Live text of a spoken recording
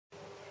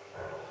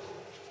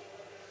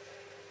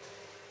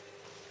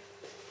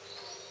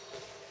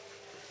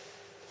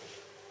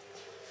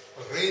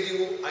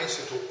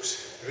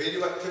radioisotopes,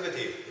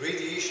 radioactivity,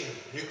 radiation,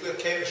 nuclear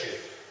chemistry,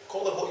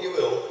 call it what you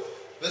will.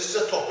 This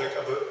is a topic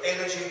about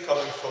energy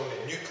coming from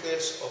the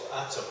nucleus of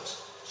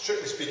atoms.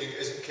 Strictly speaking,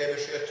 isn't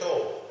chemistry at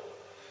all.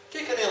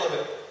 Take an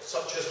element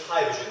such as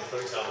hydrogen,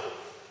 for example.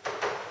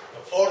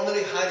 Now,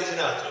 ordinary hydrogen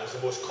atoms,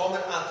 the most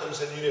common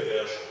atoms in the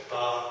universe,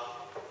 are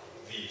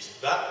these.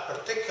 That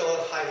particular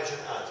hydrogen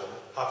atom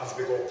happens to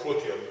be called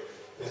protium.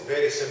 It's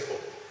very simple.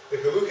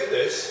 If we look at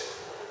this,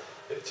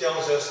 it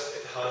tells us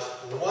it has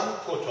one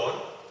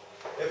proton.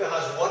 If it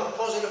has one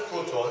positive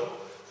proton,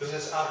 then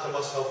this atom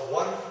must have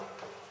one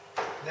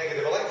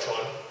negative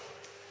electron,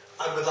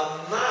 and with a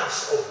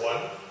mass of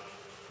one,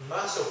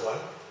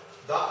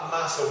 that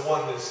mass of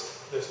one is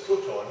this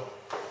proton,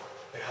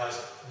 it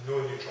has no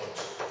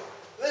neutrons.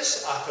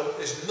 This atom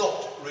is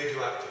not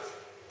radioactive.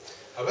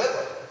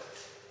 However,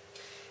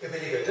 if we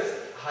take a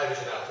different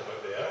hydrogen atom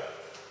out there,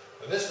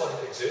 and this one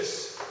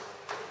exists,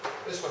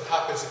 this one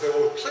happens to be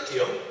called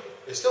tritium,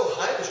 it's still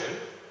hydrogen.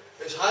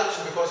 It's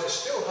hydrogen because it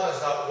still has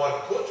that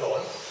one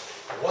proton,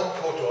 one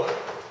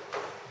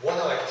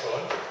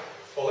electron.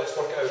 Well, let's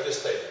work it out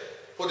this time.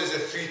 What does the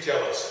 3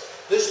 tell us?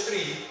 This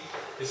 3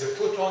 is the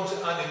protons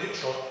and the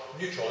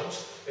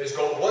neutrons. It's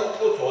got one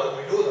proton,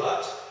 we know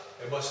that.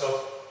 It must have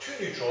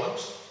 2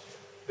 neutrons.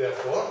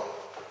 Therefore,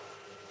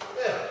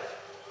 there.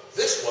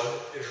 This one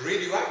is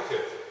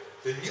radioactive.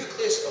 The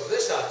nucleus of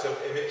this atom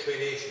emits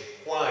radiation.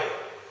 Why?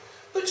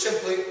 But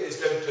simply, it's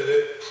down to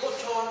the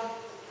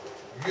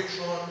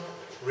proton-neutron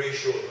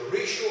ratio. The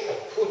ratio of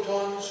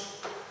protons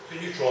to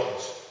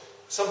neutrons.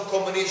 Some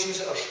combinations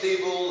are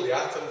stable, the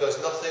atom does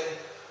nothing.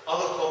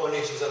 Other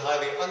combinations are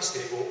highly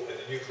unstable and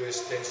the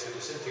nucleus tends to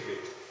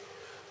disintegrate.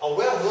 A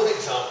well-known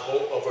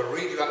example of a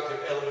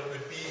radioactive element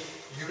would be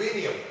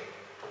uranium.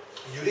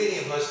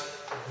 Uranium has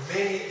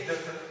many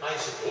different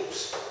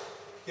isotopes.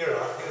 Here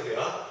they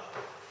are.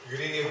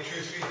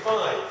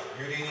 Uranium-235,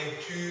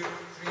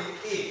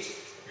 Uranium-238,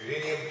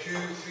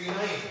 Uranium-239.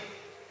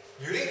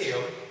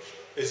 Uranium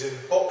is in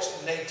box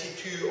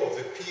 92 of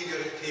the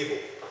periodic table.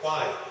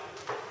 Why?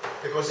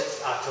 Because its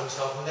atoms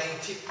have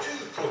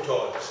 92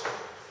 protons,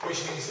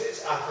 which means that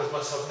its atoms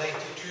must have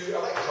 92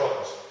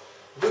 electrons.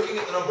 Looking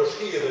at the numbers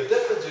here, the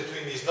difference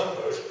between these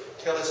numbers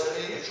tell us how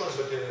many neutrons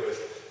we're dealing with.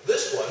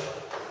 This one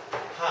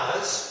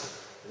has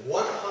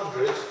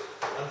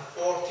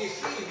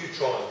 143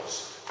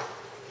 neutrons.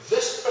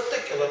 This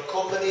particular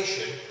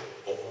combination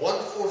of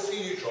 143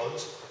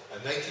 neutrons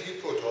and 92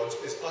 protons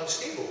is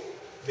unstable,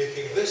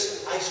 making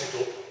this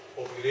isotope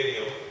of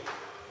uranium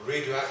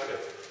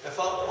radioactive. In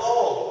fact,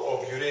 all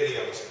of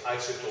uranium's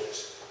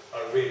isotopes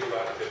are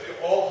radioactive. They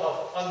all have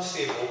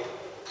unstable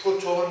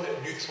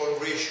proton-neutron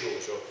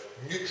ratios, or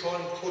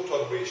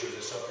neutron-proton ratios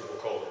as some people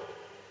call them.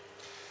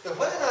 Now,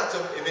 when an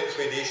atom emits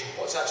radiation,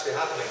 what's actually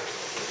happening?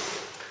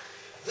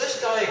 This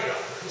diagram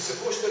is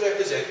supposed to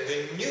represent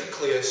the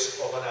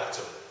nucleus of an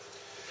atom.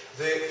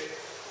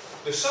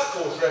 The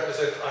circles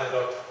represent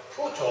either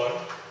proton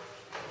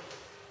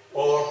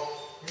or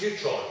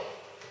neutron.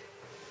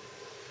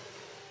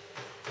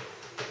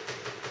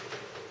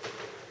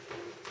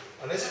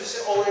 And as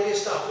it's already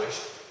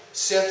established,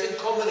 certain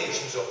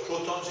combinations of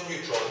protons and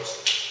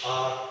neutrons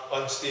are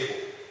unstable.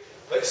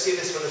 Let's say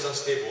this one is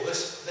unstable.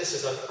 This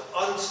is an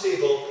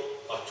unstable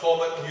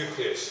atomic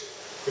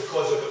nucleus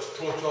because of its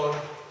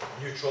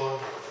proton-neutron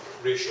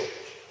ratio.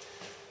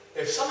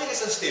 If something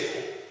is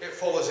unstable, it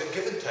follows at a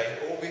given time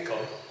it will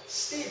become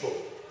stable.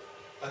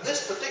 And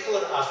this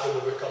particular atom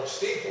will become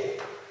stable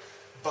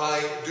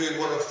by doing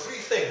one of 3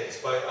 things,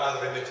 by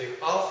either emitting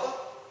alpha,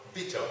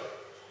 beta,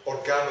 or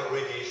gamma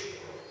radiation.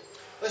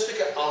 Let's look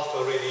at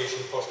alpha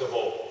radiation first of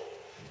all.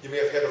 You may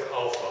have heard of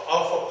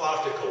alpha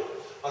particle.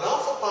 An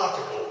alpha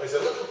particle is a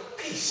little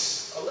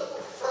piece, a little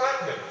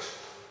fragment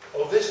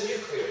of this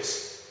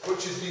nucleus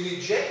which is being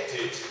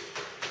ejected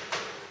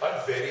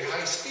at very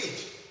high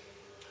speed.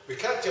 We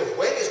can't tell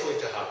when it's going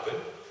to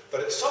happen,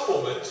 but at some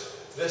moment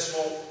this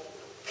will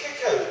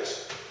kick out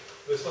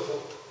this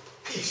little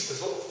piece,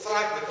 this little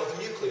fragment of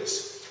the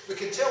nucleus. We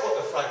can tell what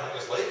the fragment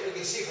is like. We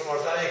can see from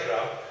our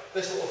diagram,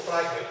 this little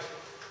fragment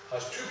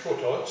has 2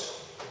 protons,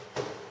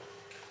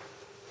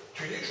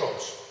 2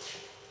 neutrons.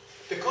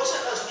 Because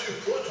it has 2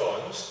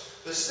 protons,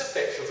 this is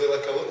effectively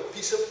like a little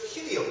piece of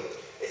helium.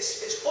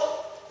 It's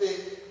what the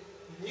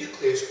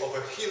nucleus of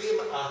a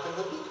helium atom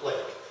would look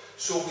like.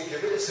 So we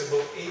give it the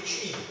symbol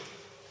He.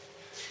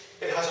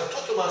 It has a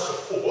total mass of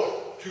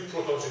 4, 2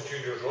 protons and 2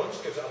 neutrons,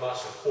 gives it a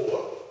mass of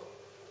 4.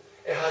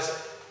 It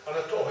has an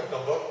atomic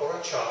number or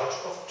a charge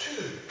of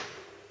 2.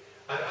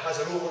 And it has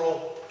an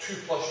overall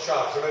 2+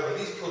 charge. Remember,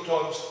 these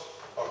protons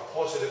are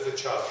positively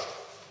charged.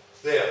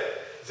 There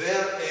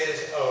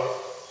is our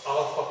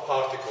alpha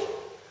particle.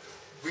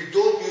 We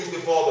don't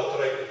usually bother to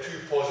write the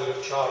 2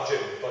 positive charge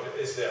in, but it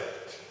is there.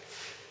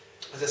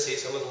 As I say,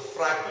 it's a little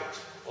fragment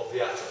of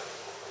the atom.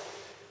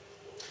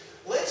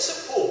 Let's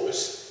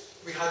suppose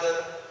we had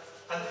an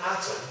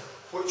atom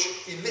which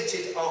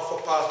emitted alpha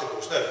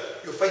particles. Now,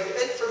 you'll find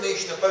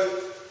information about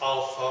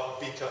alpha,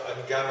 beta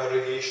and gamma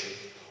radiation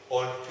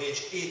on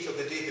page 8 of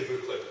the data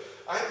booklet.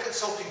 I'm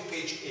consulting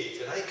page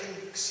 8 and I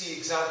can see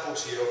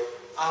examples here of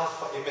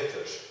alpha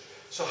emitters.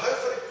 So how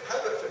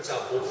about, for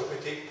example, if we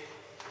take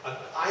an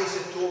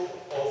isotope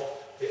of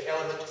the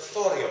element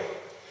thorium.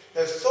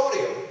 Now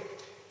thorium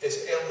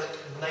is element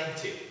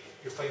 90.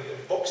 You'll find it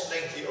in box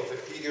 90 of the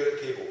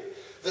periodic table.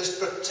 This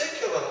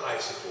particular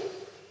isotope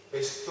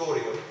is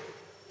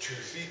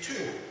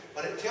thorium-232,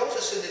 and it tells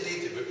us in the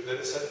data book that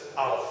it's an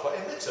alpha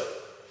emitter,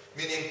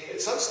 meaning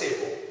it's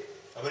unstable,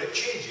 and when it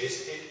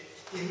changes, it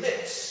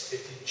emits,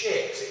 it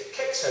ejects, it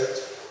kicks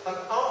out an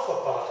alpha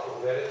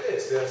particle. There it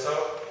is, there's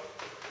our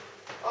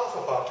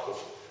alpha particle.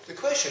 The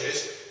question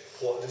is,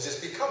 what does this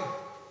become?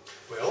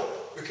 Well,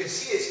 we can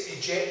see it's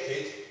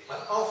ejected an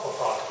alpha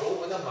particle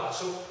with a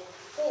mass of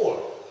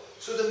 4.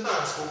 So the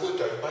mass will go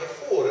down by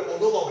 4. It will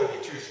no longer be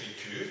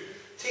 232.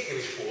 Take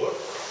away 4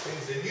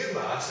 means the new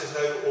mass is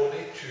now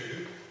only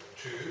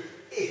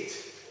 228.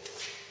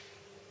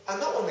 And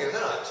not only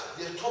that,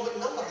 the atomic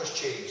number has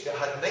changed. It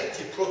had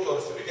 90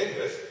 protons to begin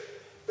with,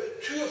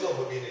 but 2 of them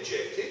have been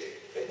ejected.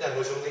 It now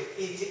has only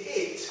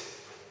 88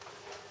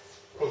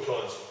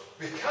 protons.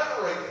 We can't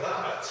write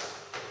that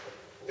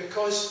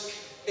because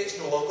it's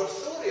no longer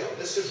thorium.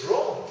 This is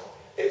wrong.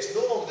 It's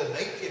no longer the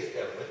 90th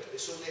element,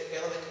 it's only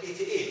element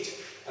 88.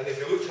 And if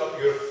you looked up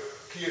your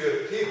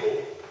periodic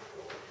table,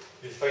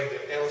 you'd find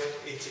that element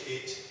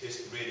 88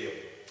 is radium.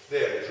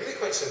 There, it's really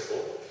quite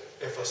simple.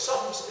 If a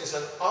substance is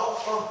an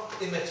alpha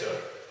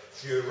emitter,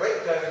 you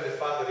write down the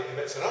fact that it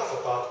emits an alpha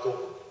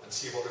particle and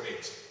see what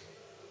remains.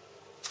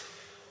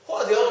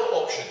 What are the other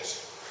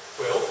options?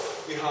 Well,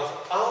 we have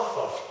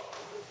alpha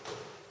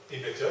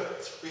emitter,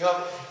 we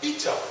have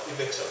beta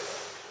emitter.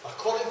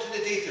 According to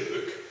the data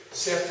book,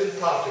 certain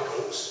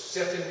particles,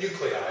 certain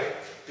nuclei,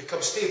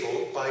 become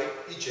stable by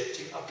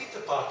ejecting a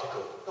beta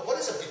particle. Now, what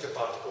is a beta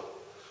particle?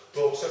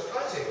 Well,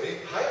 surprisingly,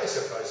 highly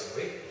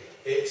surprisingly,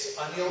 it's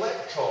an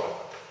electron.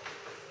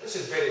 This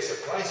is very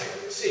surprising, I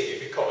would say,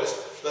 because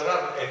there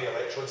aren't any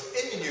electrons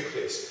in the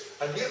nucleus.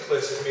 A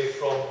nucleus is made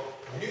from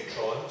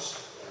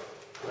neutrons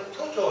and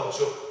protons.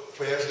 So,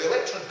 where's the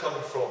electron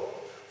coming from?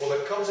 Well,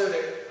 it comes out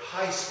at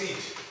high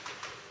speed.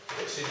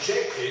 It's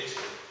ejected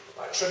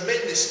at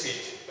tremendous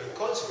speed, and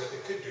consequently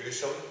could do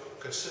some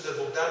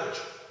considerable damage.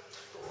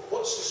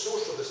 What's the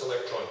source of this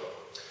electron?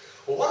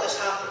 Well, what has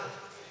happened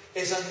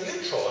is a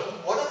neutron,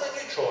 one of the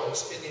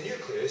neutrons in the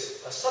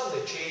nucleus, has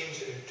suddenly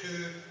changed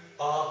into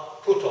a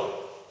proton.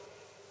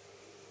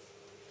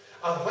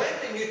 And when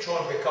the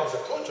neutron becomes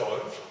a proton,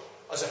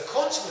 as a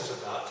consequence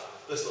of that,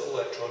 this little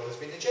electron has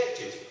been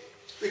ejected.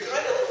 We can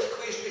write a little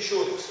equation to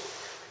show this.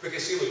 We can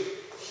see, look,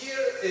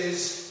 here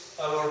is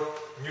our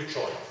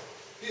neutron.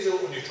 Here's a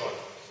little neutron.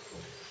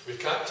 We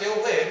can't tell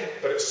when,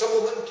 but at some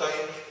moment in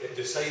time, it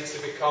decides to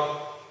become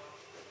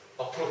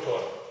a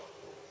proton.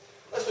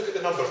 Let's look at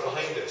the numbers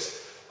behind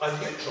this. A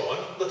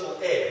neutron, little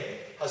n,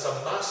 has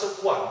a mass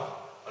of 1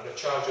 and a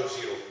charge of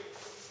 0.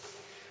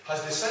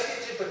 Has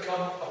decided to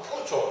become a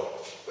proton,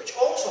 which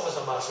also has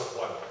a mass of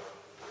 1.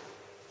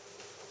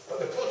 But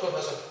the proton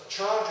has a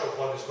charge of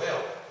 1 as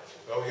well.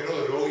 Well, you know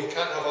the rule, you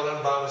can't have an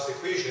unbalanced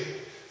equation.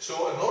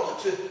 So in order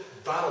to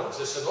balance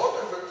this, in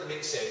order for it to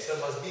make sense, there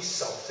must be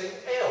something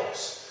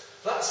else.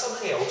 That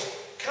something else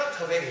can't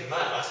have any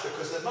mass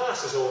because the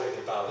mass is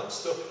already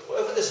balanced. So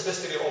whatever this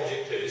mystery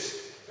object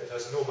is, it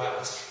has no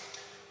mass.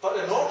 But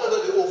in order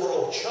that the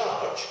overall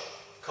charge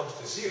comes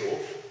to 0,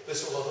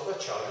 this will have a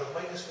charge of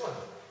 -1.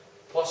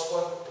 Plus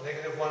 1,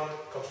 -1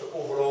 comes to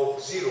overall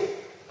 0.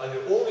 And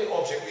the only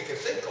object we can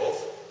think of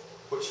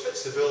which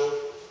fits the bill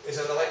is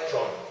an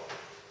electron.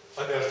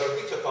 And there's our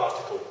beta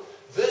particle.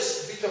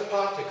 This beta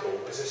particle,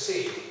 as I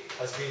say,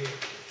 has been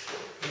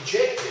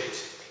ejected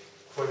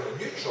when a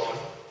neutron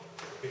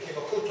became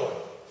a proton.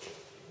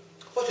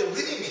 What it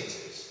really means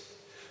is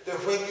that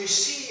when you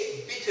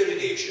see beta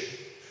radiation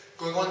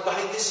going on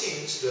behind the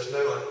scenes, there's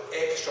now an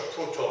extra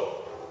proton.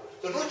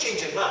 There's no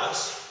change in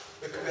mass,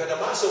 because we had a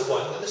mass of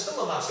 1 and there's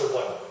still a mass of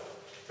 1.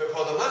 But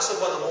while the mass of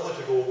 1 a moment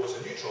ago was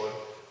a neutron,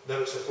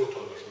 now it's a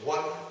proton. There's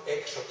 1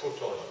 extra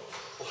proton.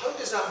 Well, how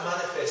does that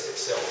manifest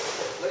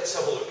itself? Let's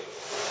have a look.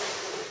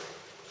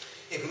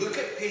 If we look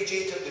at page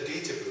 8 of the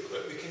data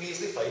booklet, we can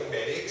easily find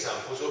many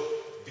examples of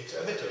beta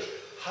emitters.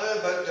 How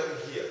about down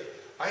here?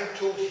 I'm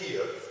told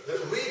here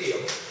that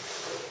radium,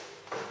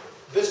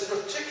 this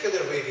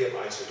particular radium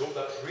isotope,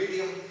 that's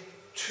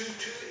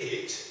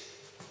radium-228,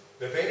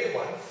 the very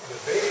one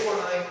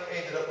I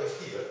ended up with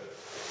here,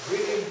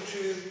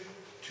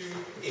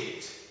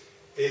 radium-228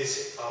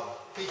 is a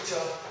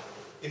beta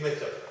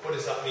emitter. What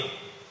does that mean?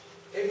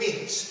 It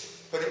means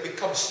when it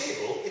becomes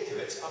stable, it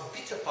emits a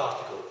beta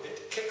particle.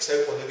 It kicks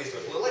out one of these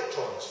little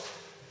electrons.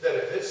 There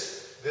it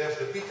is. There's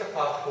the beta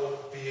particle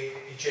being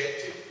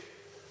ejected.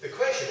 The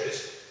question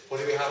is, what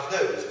do we have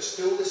now? Is it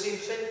still the same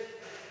thing?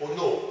 Well,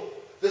 no.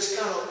 This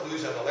cannot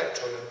lose an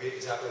electron and be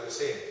exactly the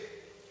same.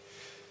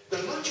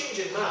 There's no change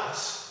in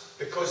mass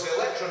because the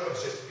electron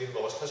which has been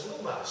lost has no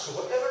mass. So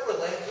whatever we're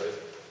left with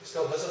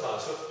still has a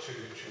mass of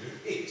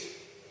 228.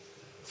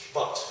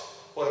 But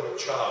what about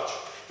charge?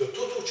 The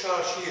total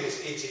charge here is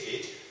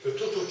 88. The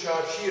total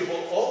charge here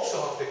will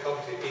also have to come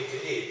to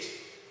 88.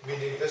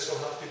 meaning this will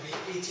have to be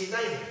 89.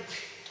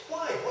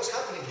 Why? What's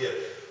happening here?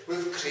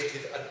 We've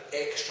created an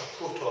extra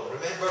proton.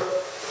 Remember,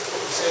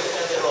 we said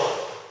earlier on,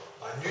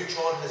 a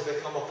neutron has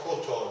become a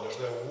proton. There's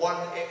now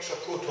one extra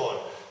proton.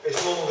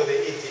 It's no longer the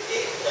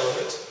 88th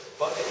element,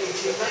 but the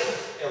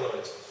 89th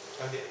element.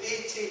 And the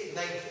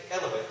 89th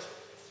element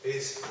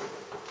is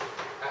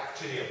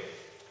actinium.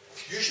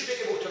 You should be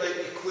able to write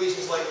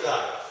equations like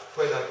that.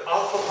 When an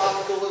alpha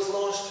particle is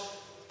lost,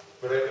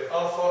 we write the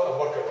alpha and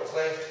work out what's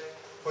left.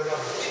 When a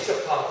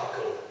beta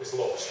particle is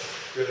lost,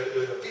 we write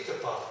the beta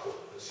particle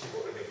and see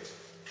what remains.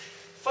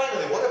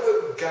 Finally, what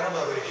about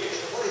gamma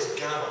radiation? What is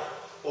gamma?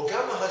 Well,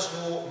 gamma has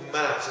no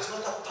mass. It's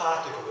not a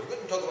particle. You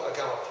wouldn't talk about a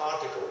gamma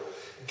particle.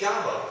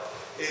 Gamma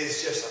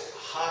is just a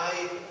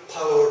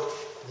high-powered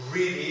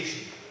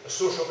radiation, a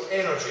source of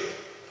energy.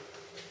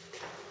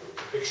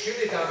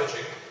 Extremely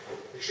damaging,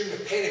 extremely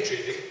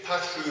penetrating,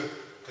 pass through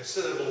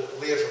considerable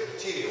layers of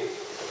material.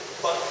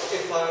 But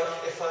if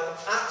an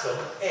atom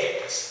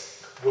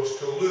X was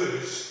to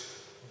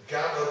lose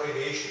gamma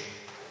radiation,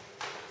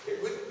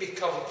 it wouldn't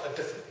become a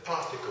different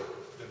particle.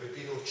 There would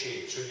be no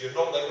change. So you're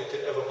not likely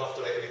to ever have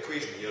to write an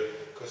equation here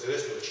because there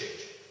is no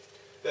change.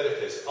 There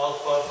it is,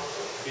 alpha,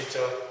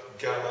 beta,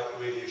 gamma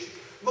radiation.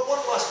 But one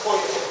last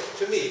point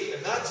to make,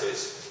 and that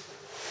is,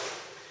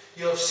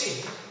 you'll have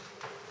seen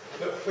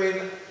that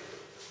when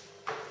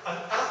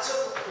an atom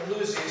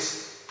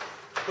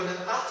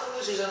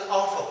loses an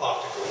alpha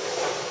particle,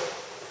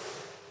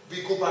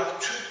 we go back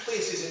 2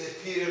 places in the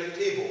periodic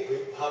table.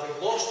 Having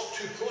lost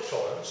 2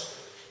 protons,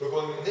 we're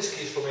going, in this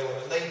case, from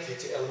element 90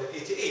 to element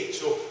 88.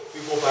 So we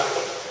go back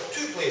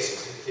 2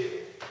 places in the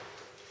table.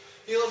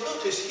 You'll have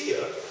noticed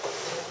here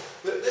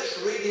that this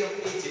radium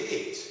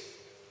 88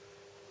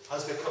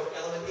 has become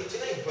element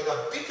 89. When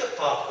a beta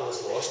particle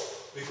is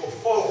lost, we go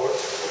forward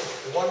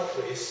 1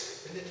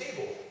 place in the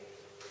table.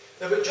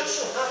 Now it just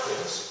so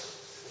happens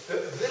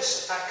that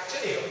this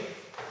actinium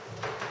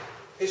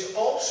is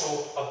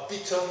also a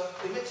beta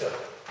emitter.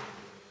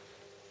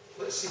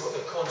 Let's see what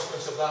the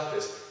consequence of that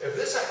is. If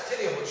this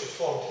actinium, which is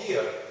formed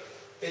here,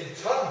 in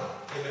turn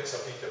emits a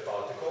beta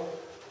particle,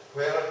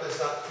 where does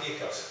that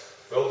take us?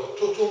 Well, the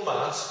total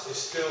mass is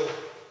still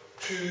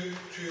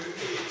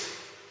 228.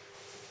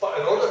 But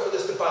in order for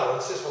this to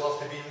balance, this will have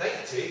to be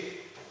 90.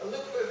 And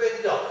look where we've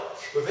ended up.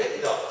 We've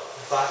ended up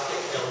back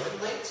at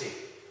element 90.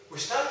 We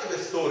started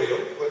with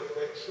thorium, went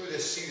through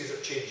this series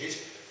of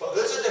changes, but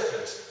there's a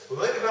difference. We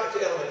might be back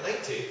to element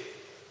 90,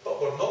 but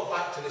we're not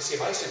back to the same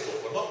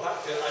isotope. We're not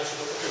back to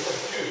isotope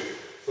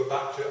 2.2. We're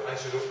back to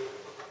isotope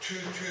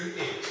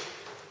 228.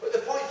 But the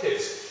point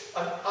is,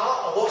 a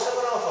loss of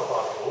an alpha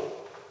particle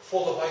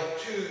followed by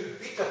 2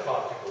 beta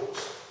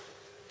particles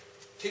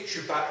takes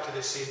you back to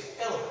the same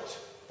element,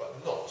 but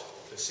not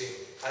the same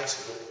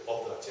isotope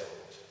of that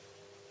element.